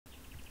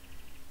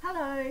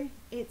Hello,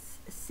 it's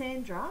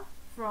Sandra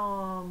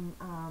from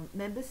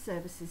Member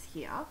Services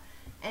here,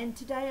 and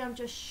today I'm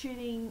just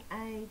shooting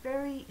a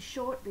very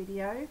short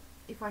video,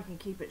 if I can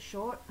keep it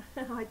short.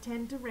 I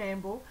tend to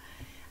ramble,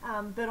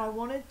 but I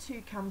wanted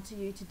to come to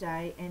you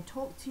today and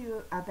talk to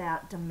you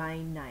about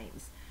domain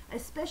names,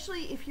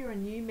 especially if you're a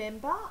new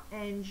member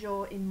and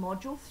you're in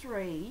Module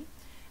 3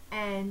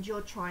 and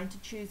you're trying to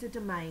choose a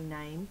domain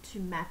name to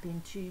map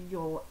into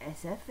your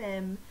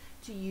SFM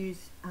to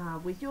use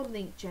with your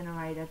link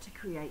generator to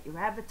create your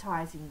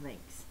advertising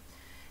links.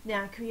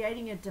 Now,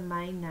 creating a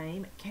domain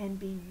name can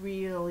be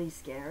really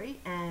scary,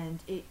 and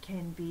it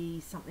can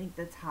be something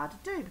that's hard to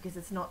do because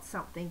it's not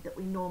something that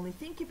we normally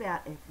think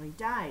about every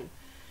day.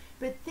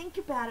 But think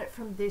about it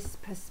from this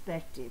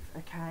perspective,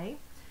 okay?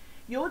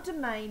 Your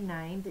domain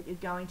name that you're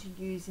going to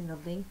use in the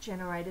link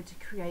generator to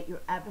create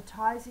your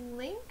advertising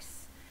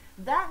links,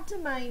 that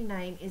domain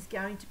name is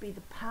going to be the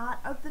part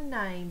of the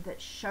name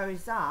that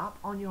shows up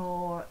on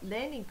your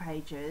landing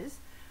pages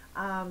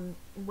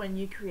when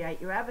you create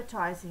your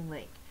advertising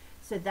link.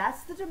 So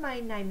that's the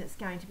domain name that's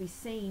going to be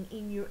seen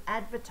in your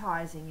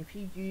advertising if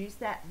you use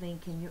that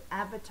link in your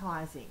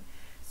advertising.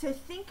 So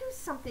think of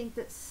something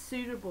that's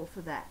suitable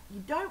for that.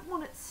 You don't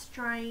want it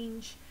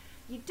strange,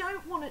 you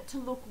don't want it to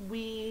look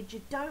weird,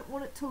 you don't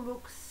want it to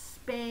look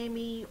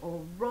spammy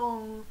or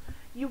wrong.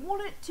 You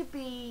want it to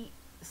be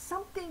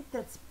something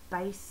that's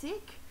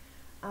basic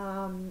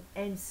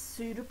and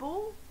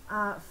suitable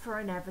for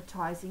an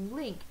advertising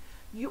link.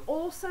 You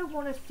also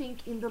want to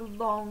think in the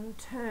long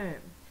term.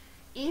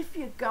 If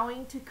you're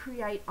going to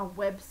create a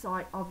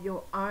website of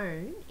your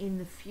own in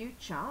the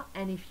future,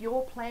 and if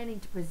you're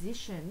planning to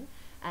position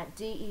at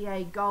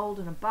DEA Gold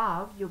and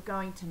above, you're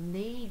going to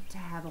need to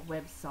have a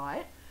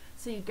website.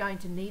 So you're going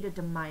to need a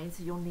domain,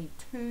 so you'll need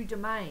 2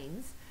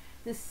 domains.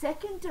 The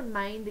second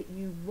domain that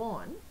you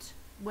want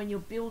when you're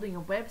building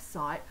a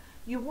website,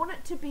 you want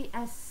it to be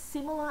as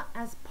similar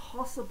as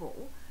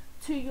possible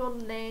to your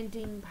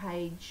landing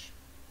page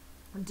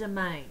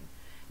domain.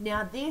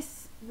 Now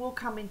this will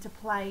come into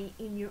play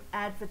in your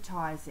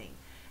advertising,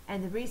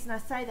 and the reason I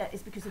say that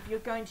is because if you're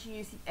going to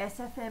use the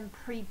SFM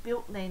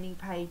pre-built landing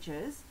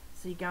pages,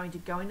 so you're going to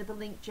go into the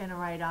link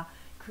generator,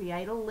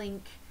 create a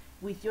link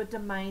with your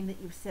domain that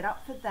you've set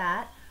up for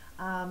that,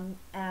 and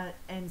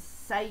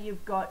say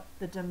you've got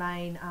the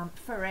domain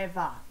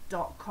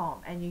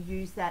forever.com and you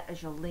use that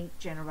as your link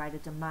generator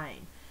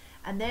domain,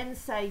 and then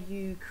say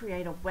you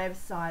create a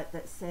website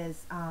that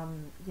says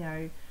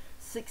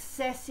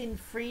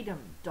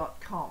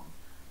successinfreedom.com.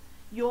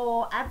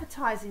 Your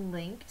advertising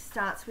link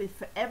starts with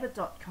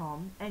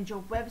forever.com and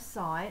your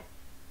website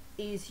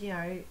is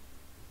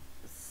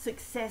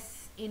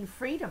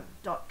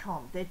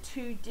successinfreedom.com. They're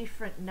 2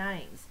 different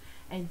names,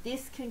 and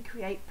this can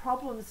create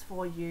problems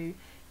for you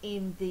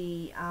in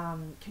the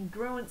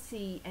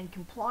congruency and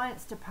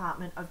compliance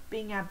department of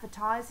Bing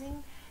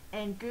advertising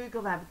and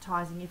Google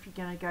advertising if you're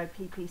going to go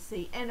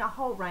PPC, and a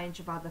whole range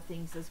of other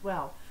things as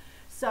well.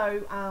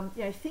 So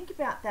think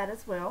about that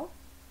as well.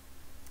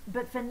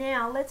 But for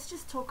now, let's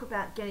just talk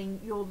about getting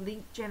your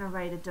link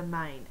generator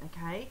domain.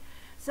 Okay,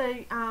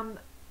 so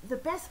the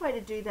best way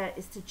to do that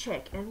is to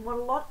check, and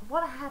what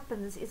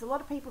happens is a lot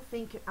of people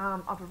think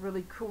of a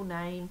really cool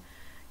name.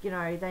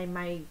 They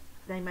may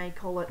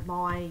call it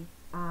my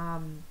I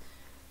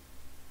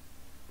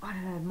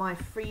don't know, my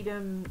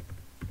freedom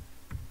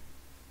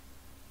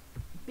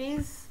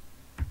biz.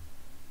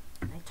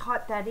 They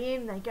type that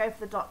in, they go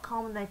for the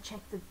 .com, and they check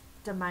the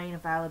domain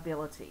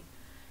availability.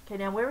 Okay,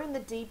 now we're in the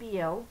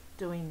DBL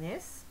doing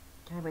this.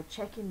 Okay, we're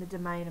checking the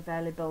domain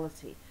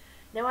availability.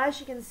 Now, as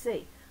you can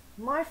see,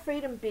 my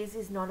freedom biz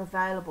is not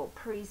available.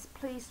 Please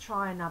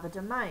try another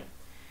domain.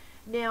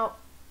 Now,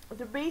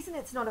 the reason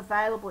it's not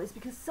available is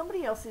because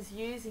somebody else is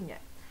using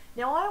it.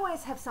 Now, I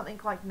always have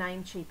something like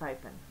Namecheap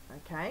open,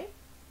 okay?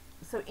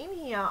 So in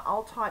here,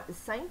 I'll type the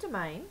same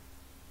domain,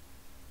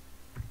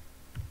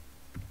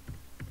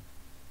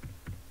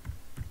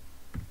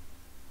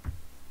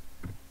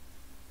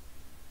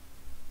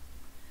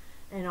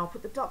 and I'll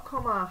put the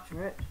 .com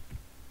after it,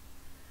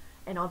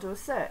 and I'll do a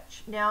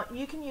search. Now,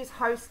 you can use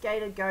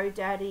HostGator,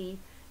 GoDaddy,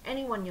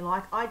 anyone you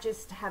like. I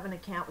just have an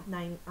account with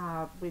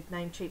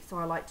Namecheap, so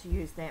I like to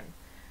use them.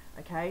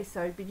 Okay,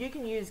 but you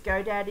can use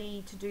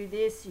GoDaddy to do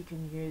this, you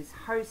can use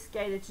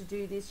HostGator to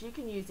do this, you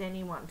can use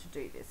anyone to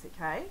do this,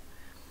 okay?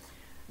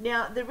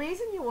 Now, the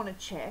reason you want to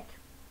check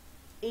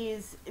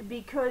is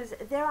because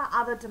there are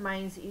other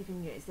domains that you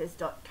can use. There's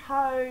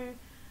 .co,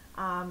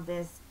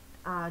 there's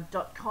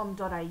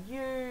 .com.au,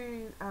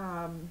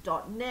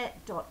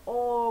 .net,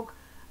 .org,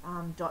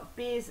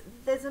 .biz.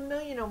 There's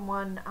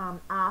 1,000,001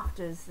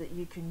 afters that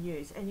you can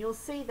use, and you'll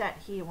see that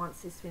here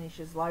once this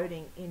finishes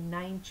loading in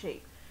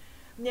Namecheap.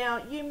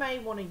 Now, you may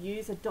want to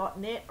use a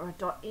 .net or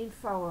a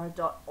 .info or a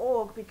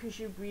 .org because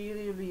you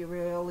really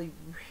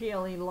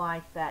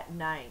like that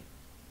name.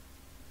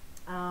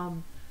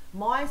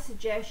 My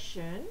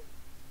suggestion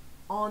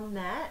on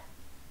that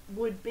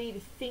would be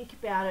to think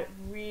about it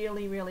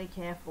really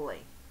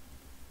carefully.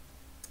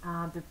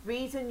 The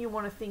reason you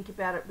want to think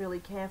about it really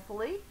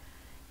carefully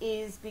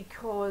is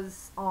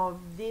because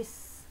of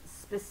this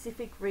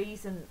specific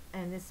reason,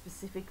 and this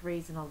specific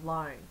reason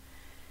alone,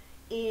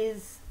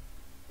 is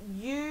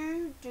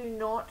you do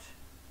not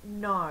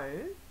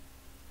know,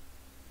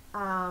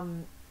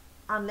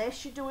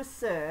 unless you do a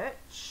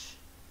search,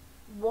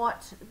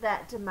 what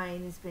that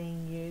domain is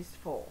being used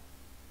for.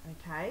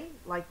 Okay,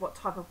 like what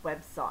type of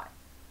website.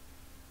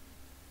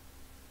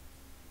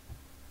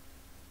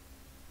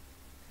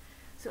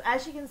 So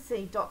as you can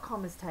see,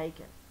 .com is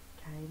taken.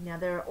 Okay, now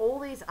there are all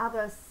these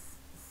other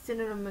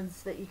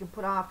synonyms that you can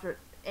put after it,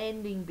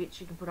 ending bits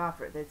you can put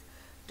after it. There's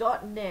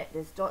 .net,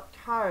 there's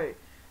 .co,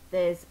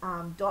 there's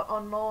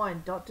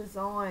 .online,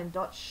 .design,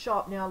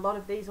 .shop. Now a lot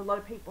of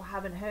people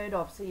haven't heard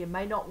of, so you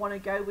may not want to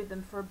go with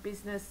them for a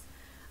business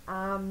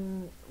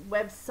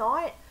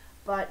website,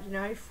 but you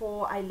know,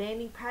 for a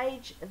landing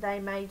page they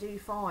may do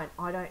fine.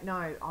 I don't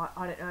know.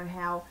 I don't know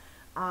how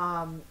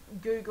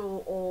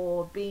Google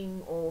or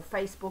Bing or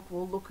Facebook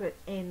will look at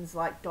ends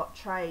like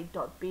 .trade,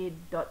 .bid,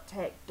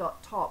 .tech,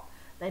 .top.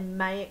 They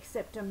may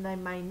accept them, they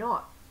may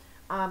not.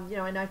 You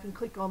know, and I can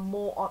click on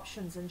more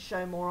options and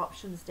show more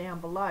options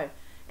down below.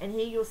 And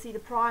here you'll see the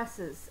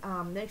prices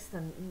next to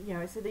them. You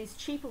know, so these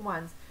cheaper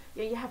ones,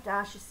 you know, you have to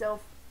ask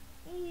yourself,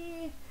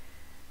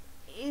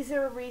 is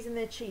there a reason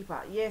they're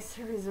cheaper? Yes,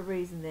 there is a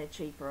reason they're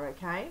cheaper,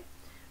 okay?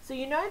 So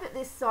you know that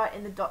this site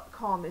in the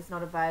 .com is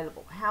not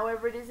available.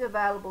 However, it is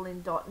available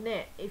in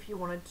 .net if you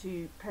wanted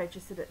to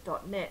purchase it at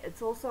 .net.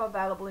 It's also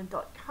available in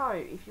 .co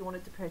if you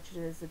wanted to purchase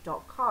it as a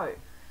 .co.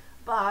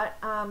 But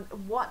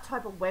what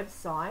type of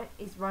website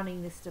is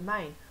running this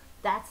domain?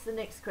 That's the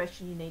next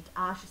question you need to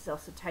ask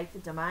yourself. So take the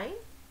domain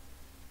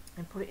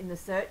and put it in the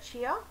search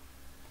here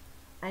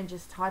and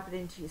just type it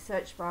into your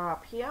search bar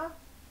up here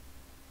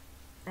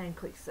and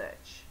click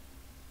search.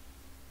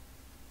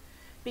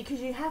 Because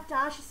you have to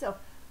ask yourself,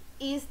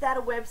 is that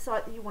a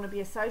website that you want to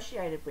be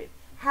associated with?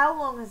 How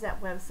long has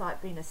that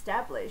website been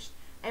established?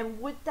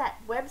 And would that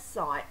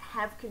website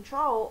have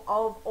control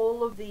of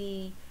all of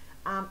the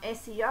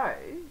SEO,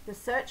 the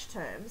search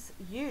terms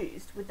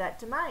used with that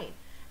domain?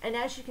 And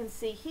as you can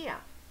see here,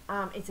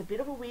 it's a bit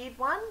of a weird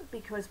one,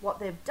 because what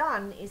they've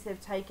done is they've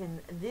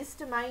taken this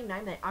domain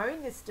name, they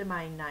own this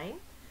domain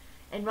name,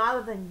 and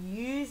rather than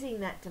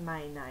using that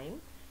domain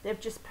name, they've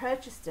just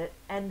purchased it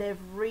and they've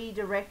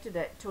redirected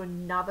it to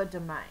another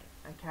domain.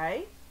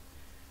 Okay,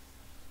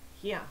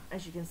 here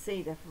as you can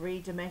see, they've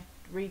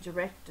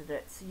redirected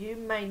it, so you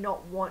may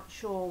not want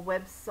your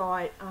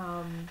website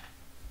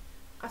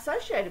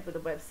associated with a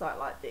website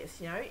like this.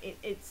 You know,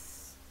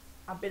 it's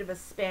a bit of a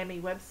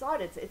spammy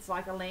website. It's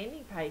like a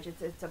landing page.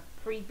 It's a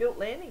pre-built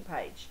landing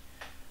page.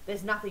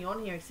 There's nothing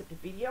on here except a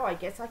video. I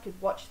guess I could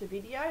watch the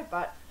video,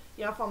 but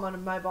you know, if I'm on a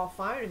mobile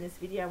phone and this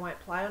video won't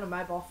play on a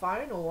mobile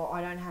phone, or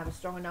I don't have a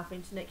strong enough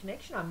internet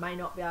connection, I may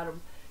not be able to,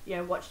 you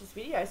know, watch this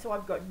video. So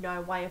I've got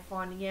no way of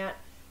finding out,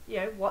 you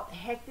know, what the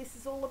heck this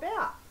is all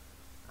about.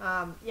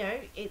 You know,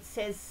 it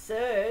says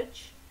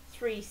Surge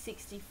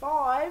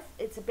 365.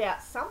 It's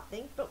about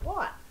something, but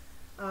what?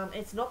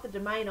 It's not the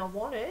domain I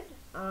wanted.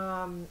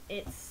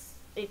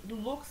 It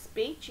looks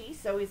beachy,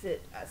 so is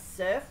it a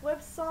surf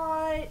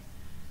website?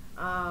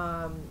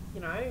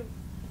 You know,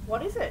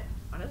 what is it?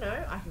 I don't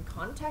know. I can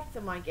contact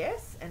them, I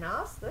guess, and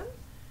ask them.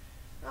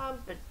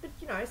 But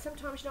you know,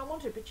 sometimes you don't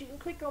want to. But you can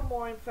click on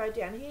more info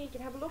down here. You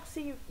can have a look.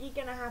 See, you're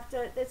gonna have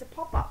to. There's a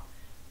pop-up.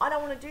 I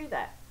don't want to do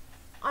that.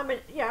 I'm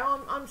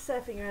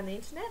surfing around the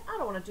internet. I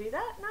don't want to do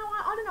that. No,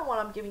 I don't know what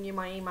I'm giving you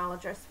my email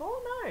address for.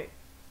 No,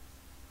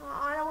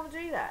 I don't want to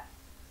do that.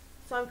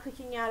 So I'm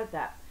clicking out of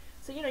that.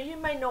 So you know, you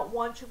may not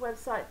want your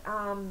website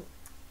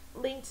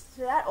linked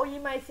to that, or you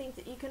may think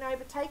that you can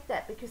overtake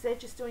that because they're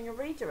just doing a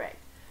redirect.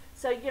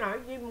 So, you know,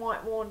 you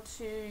might want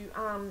to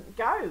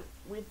go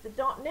with the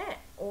 .net,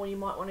 or you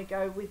might want to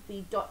go with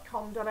the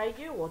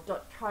 .com.au or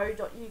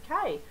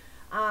 .co.uk.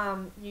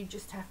 You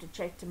just have to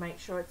check to make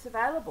sure it's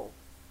available.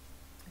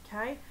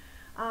 Okay.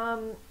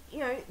 You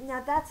know,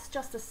 now that's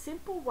just a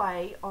simple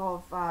way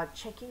of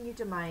checking your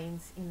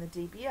domains in the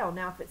DBL.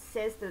 Now, if it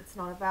says that it's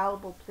not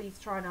available, please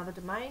try another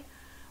domain.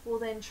 Well,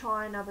 then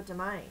try another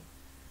domain.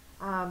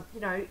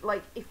 You know,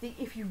 like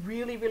if you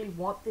really, really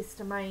want this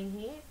domain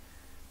here,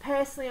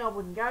 personally, I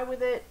wouldn't go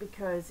with it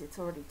because it's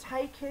already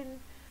taken.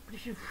 But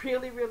if you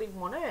really, really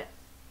want it,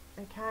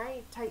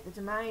 okay, take the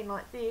domain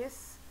like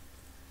this,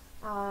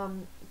 go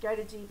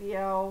to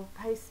DBL,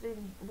 paste it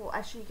in. Well,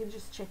 actually, you can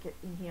just check it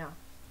in here,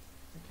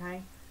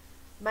 okay.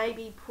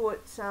 Maybe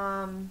put,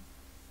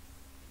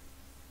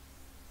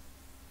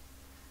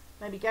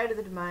 maybe go to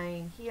the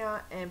domain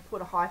here and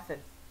put a hyphen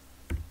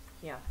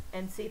here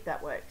and see if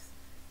that works.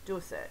 Do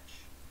a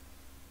search.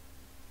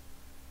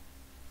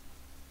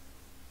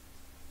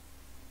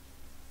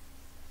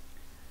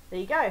 There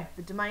you go,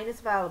 the domain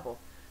is available.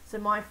 So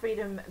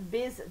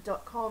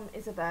myfreedombiz.com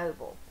is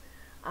available.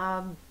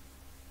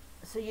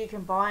 So you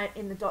can buy it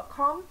in the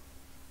 .com.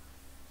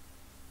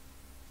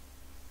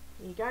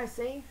 There you go,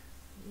 see?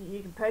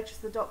 You can purchase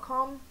the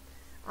 .com.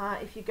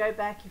 If you go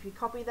back, if you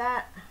copy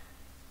that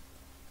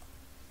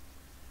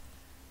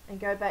and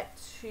go back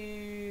to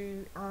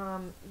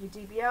your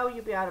DBL,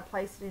 you'll be able to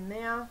place it in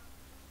there.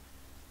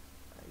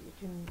 You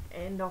can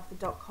end off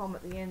the .com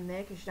at the end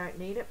there because you don't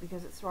need it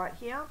because it's right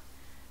here,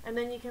 and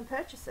then you can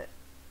purchase it.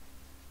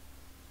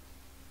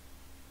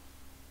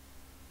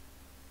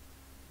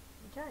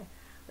 Okay,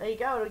 there you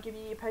go. It'll give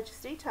you your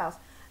purchase details.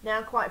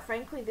 Now, quite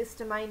frankly, this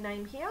domain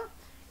name here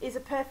is a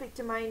perfect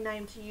domain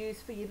name to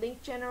use for your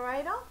link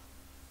generator.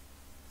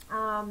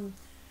 You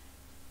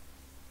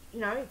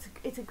know,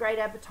 it's a great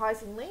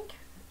advertising link.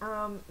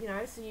 You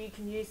know, so you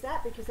can use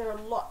that because there are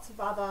lots of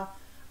other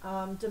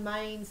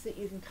domains that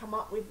you can come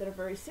up with that are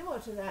very similar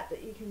to that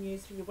you can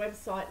use for your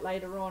website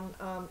later on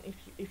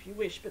if you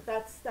wish. But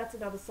that's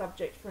another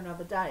subject for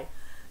another day.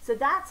 So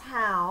that's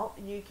how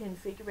you can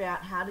figure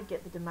out how to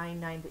get the domain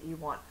name that you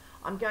want.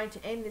 I'm going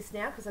to end this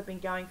now because I've been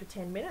going for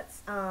 10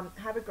 minutes.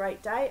 Have a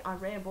great day. I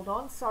rambled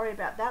on. Sorry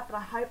about that, but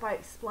I hope I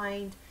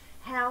explained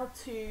how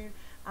to, you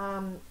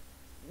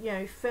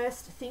know,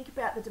 first think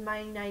about the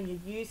domain name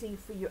you're using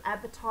for your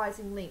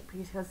advertising link,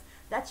 because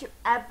that's your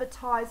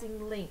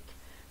advertising link.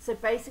 So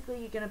basically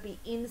you're going to be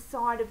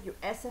inside of your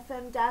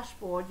SFM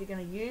dashboard. You're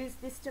going to use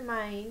this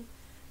domain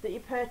that you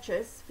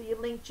purchase for your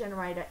link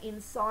generator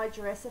inside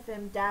your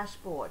SFM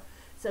dashboard.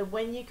 So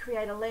when you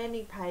create a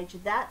landing page,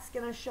 that's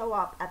going to show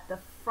up at the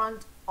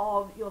front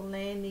of your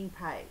landing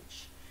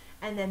page.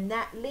 And then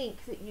that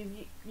link that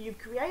you've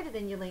created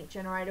in your link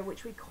generator,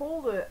 which we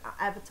call the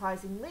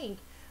advertising link,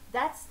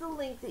 that's the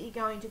link that you're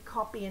going to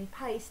copy and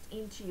paste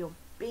into your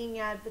Bing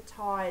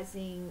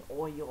advertising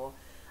or your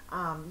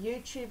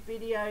YouTube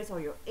videos or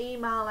your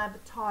email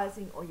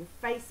advertising or your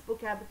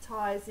Facebook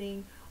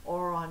advertising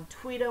or on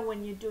Twitter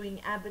when you're doing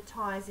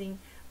advertising.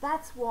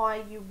 That's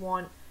why you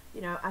want,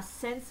 you know, a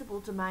sensible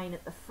domain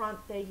at the front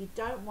there. You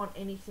don't want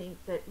anything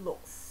that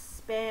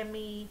looks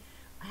spammy,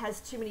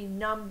 has too many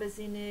numbers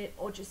in it,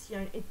 or just, you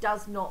know, it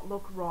does not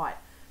look right.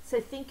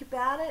 So think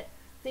about it,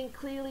 think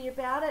clearly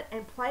about it,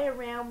 and play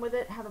around with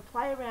it. Have a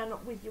play around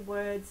with your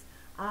words.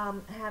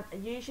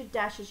 Use your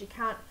dashes. You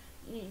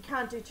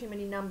can't do too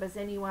many numbers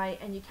anyway,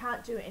 and you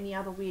can't do any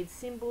other weird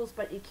symbols,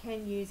 but you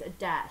can use a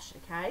dash.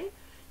 Okay,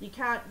 you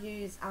can't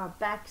use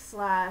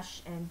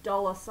backslash and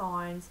dollar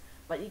signs,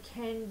 but you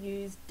can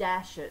use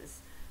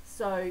dashes.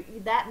 So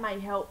that may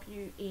help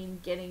you in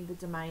getting the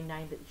domain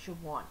name that you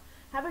want.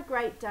 Have a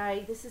great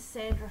day. This is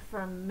Sandra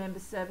from Member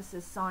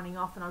Services signing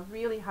off, and I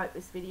really hope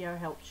this video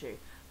helps you.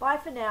 Bye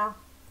for now.